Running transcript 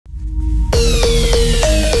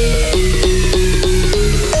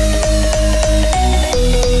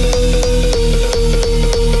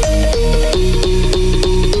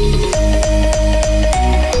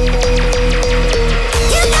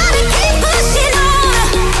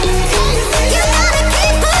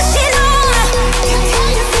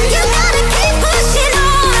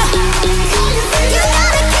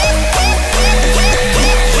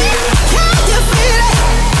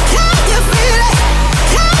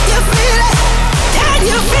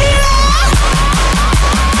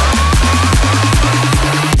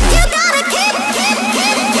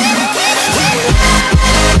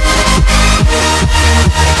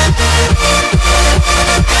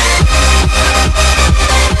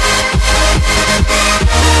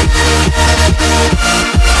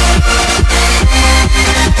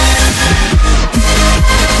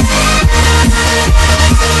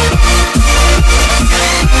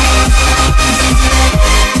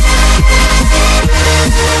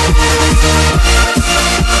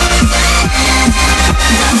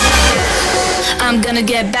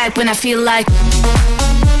gonna get back when I feel like.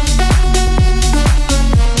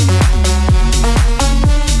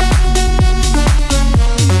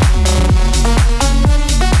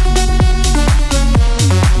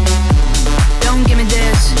 Don't give me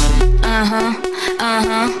this.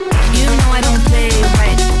 You know I don't play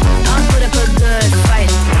right. I'll put up a good fight.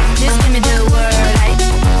 Just give me the word, right?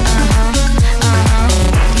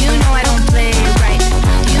 You know I don't play right.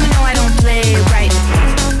 You know I don't play right.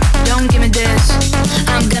 Don't give me this.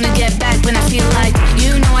 I'm gonna get back when I feel like.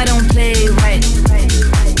 You know I don't play right.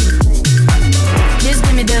 Just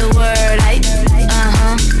give me the word, right?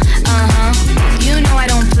 You know I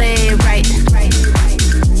don't play right.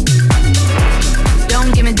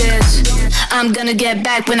 Don't give me this. I'm gonna get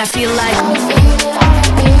back when I feel like.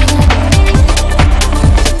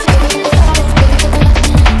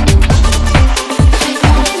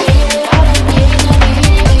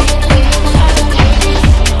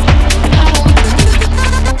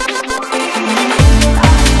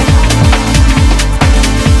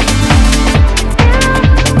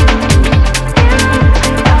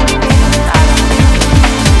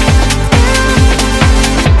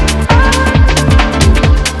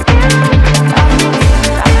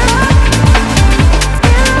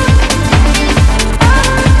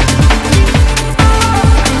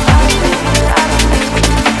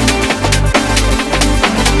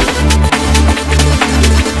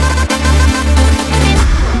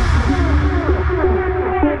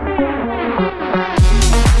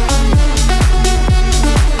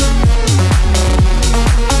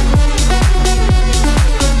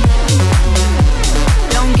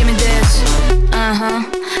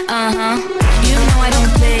 You know I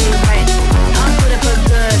don't play right. I'll put up a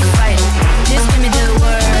good fight. Just give me the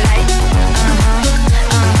word, right?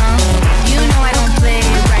 You know I don't play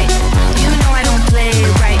right. You know I don't play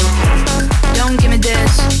right. Don't give me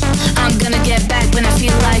this. I'm gonna get back when I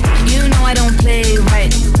feel like. You know I don't play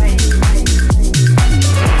right.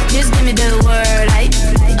 Just give me the word, right?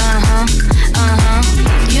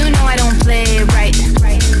 You know I don't play right.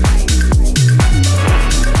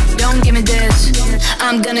 Don't give me this.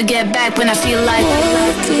 I'm gonna get back when I feel like.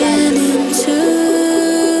 Walking into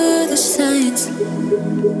the signs,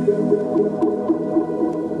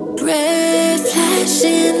 red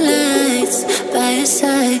flashing lights by your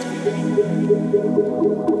side.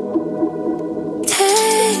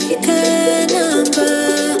 Take a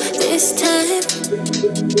number this time.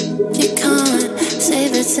 You can't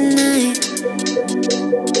save it tonight.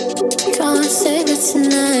 Can't save it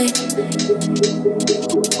tonight.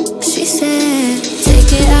 She said,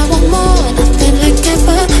 take it, I want more, nothing like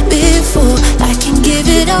ever before. I can give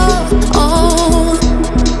it all.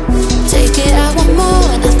 Take it, I want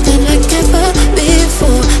more, nothing like ever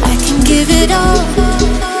before. I can give it all.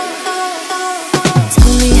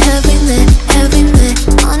 Tell me, have we met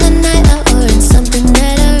on a night out or in something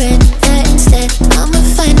that I read? That instead, I'ma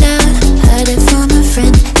find out. Heard it from a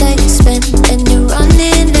friend that you spent and you're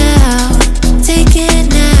running out. Take it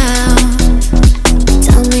now.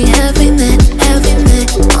 Tell me, have we met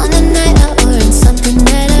on a night out or in something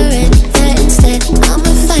that I read? That instead,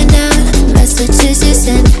 I'ma find out. Messages you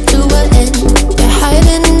sent to an end. You're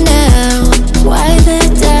hiding down. Why the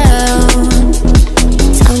doubt?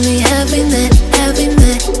 Tell me, have we met?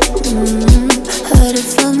 Heard it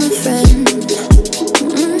from a friend.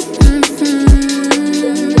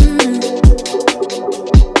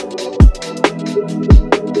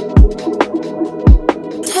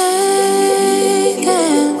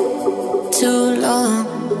 Taking too long.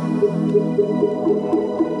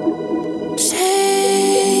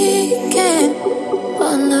 Shaking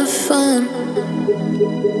on the phone.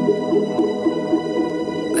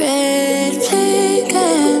 Red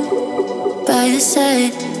flagging by your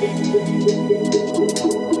side.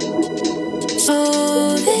 So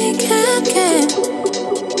they can't get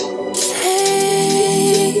shaken.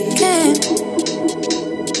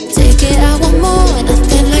 Take it, I want more,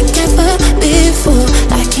 nothing like ever before.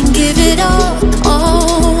 I can give it all.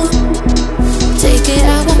 Take it,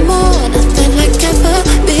 I want more, nothing like ever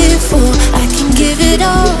before. I can give it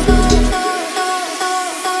all.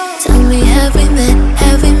 Tell me, have we met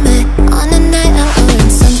on a night out or in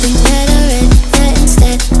something that I read? That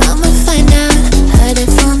instead, I'ma find out. Heard it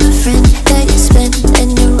from a friend that you spent and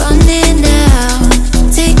you're running out.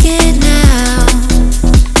 Take it now.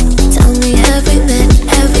 Tell me, have we met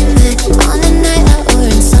on a night out or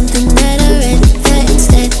in something that I read? That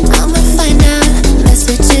instead, I'ma find out.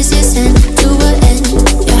 Messages you sent to an end.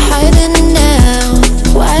 You're hiding down.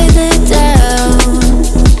 Why the doubt?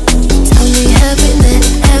 Tell me, have we met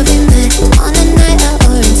on a night out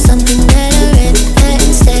or in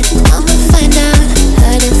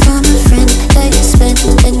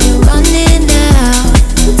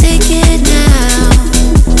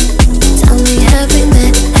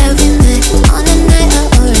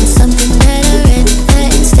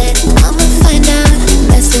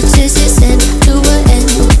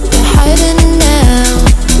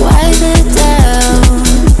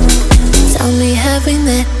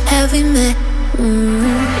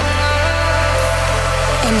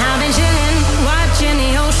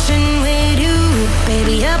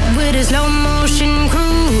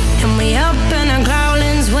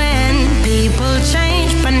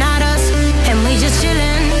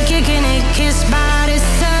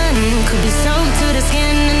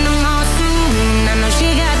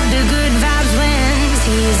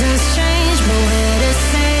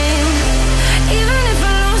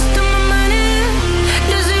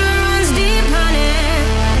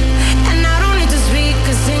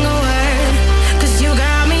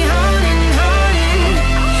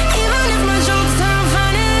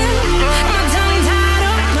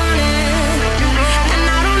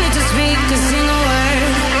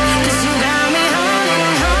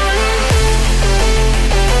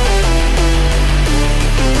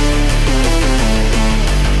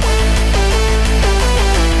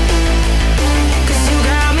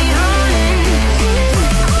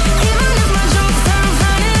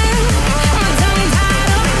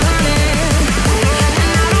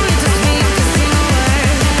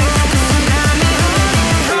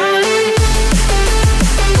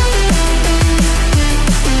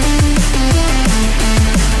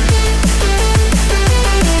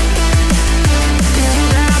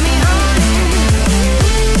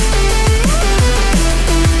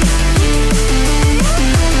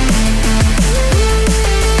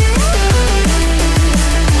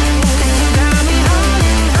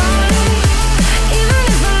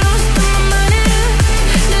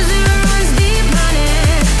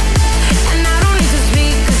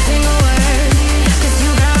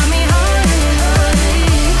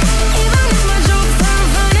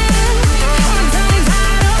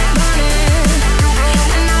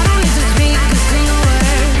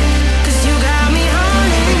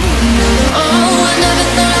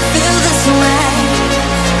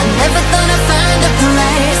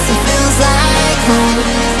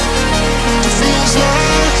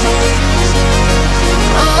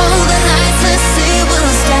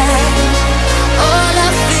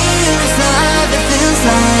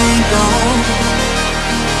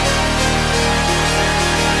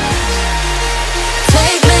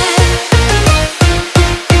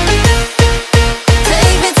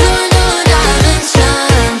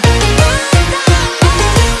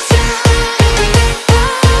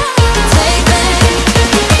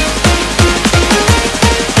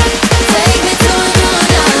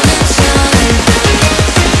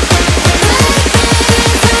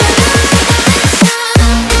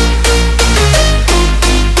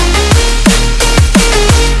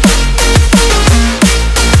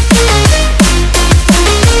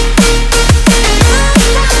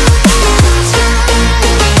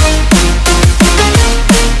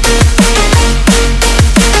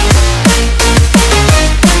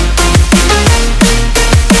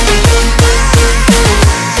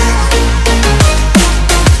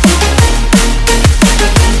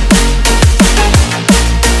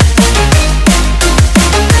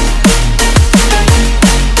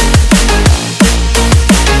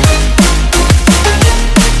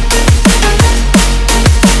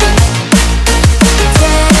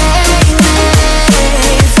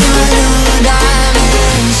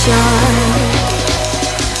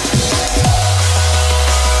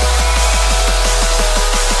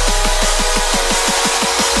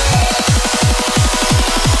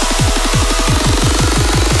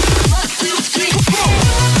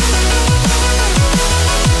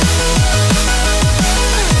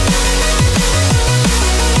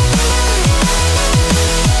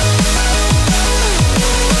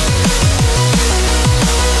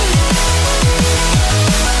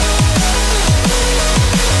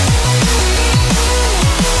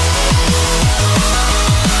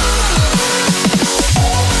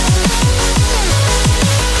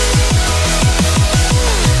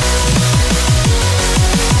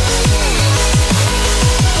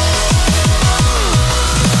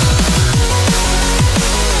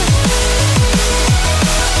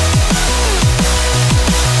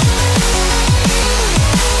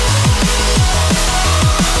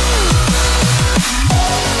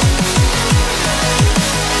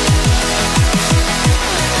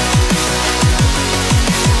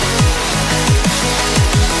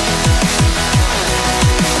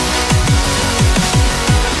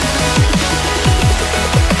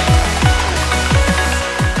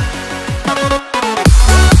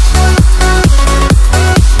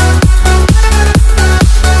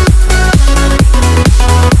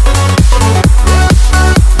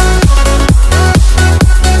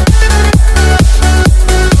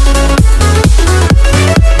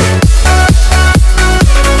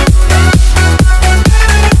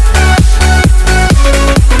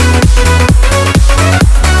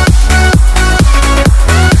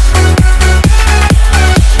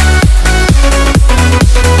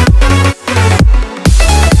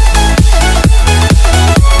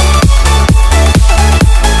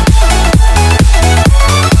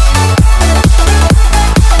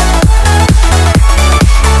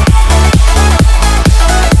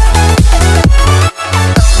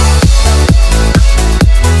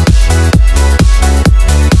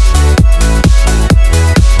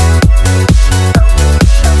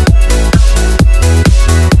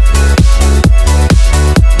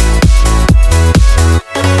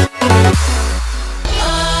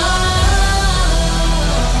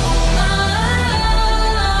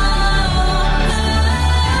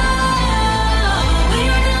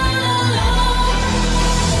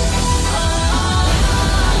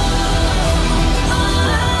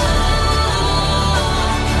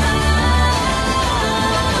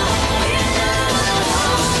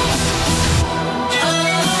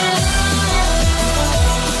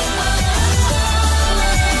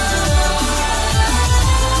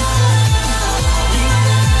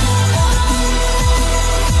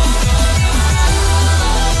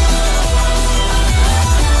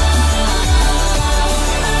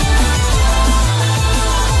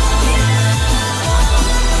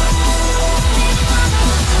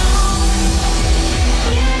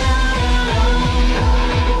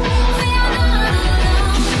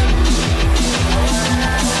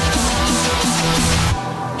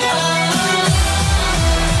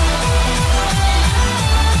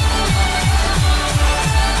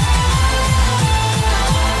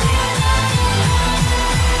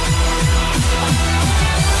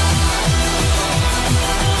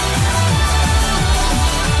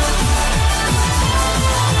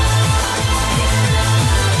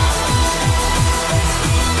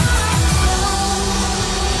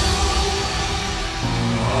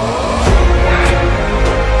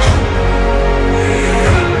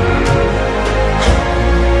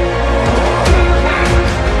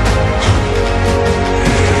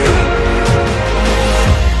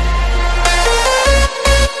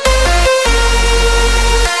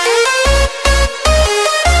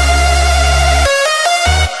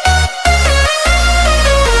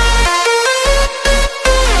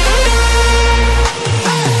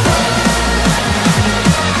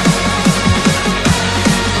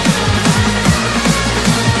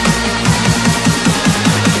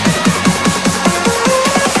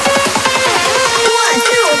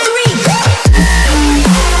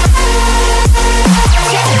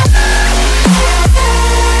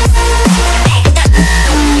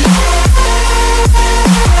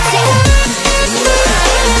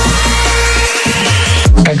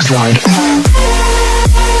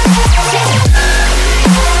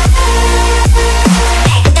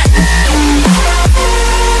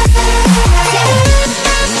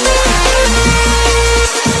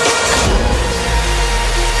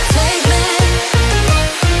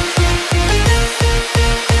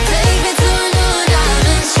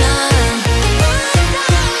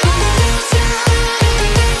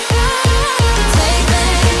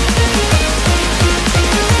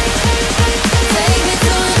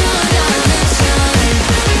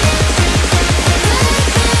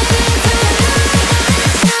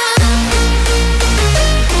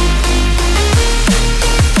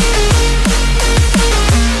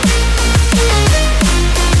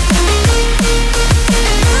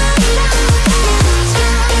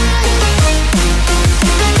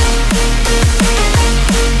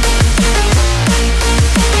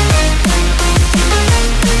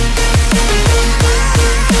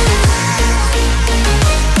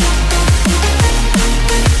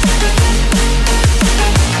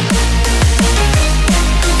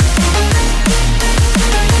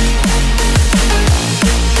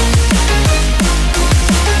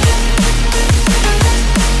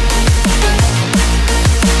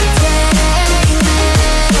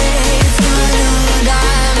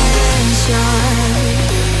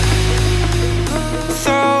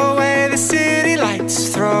let's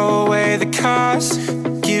throw away the cars.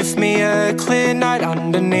 Give me a clear night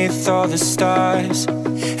underneath all the stars.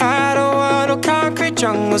 I don't want no concrete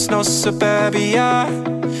jungles, no suburbia.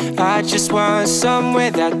 I just want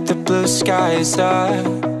somewhere that the blue skies are.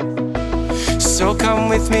 So come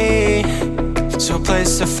with me to a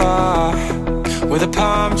place so far, where the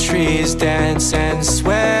palm trees dance and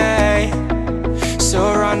sway. So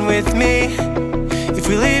run with me. If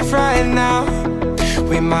we leave right now,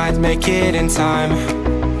 we might make it in time.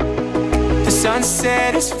 The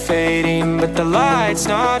sunset is fading, but the light's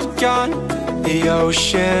not gone. The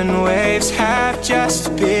ocean waves have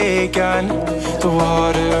just begun. The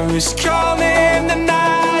water is calling, the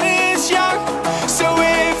night is young. So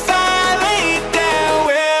if I lay down,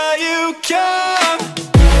 will you come?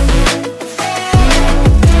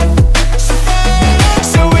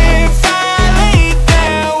 So if I lay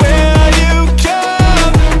down, will you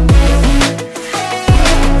come?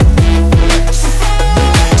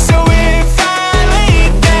 So if I lay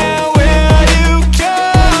down, will you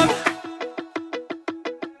come?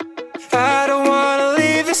 I don't wanna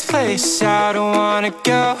leave this place, I don't wanna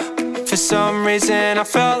go. For some reason I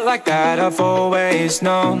felt like that I've always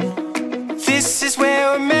known. This is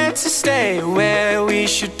where we're meant to stay, where we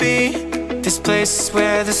should be. This place is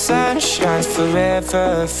where the sun shines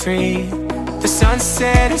forever free. The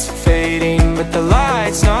sunset is fading, but the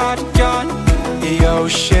light's not gone. The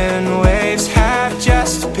ocean waves have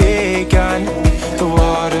just begun. The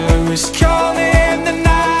water is calling, the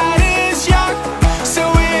night is young. So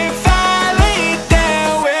if I lay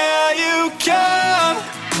down, will you come?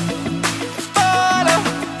 Follow,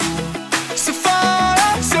 so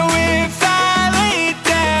follow. So if I lay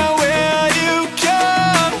down, will you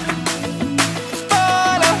come?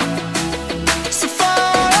 Follow, so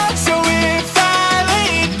follow. So if I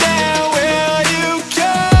lay down, will you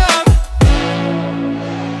come?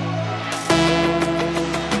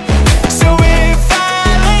 So if I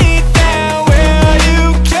lay down, will you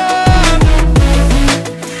come?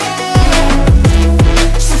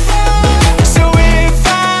 So if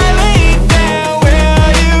I lay down,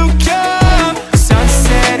 will you come? The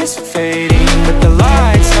sunset is fading, but the light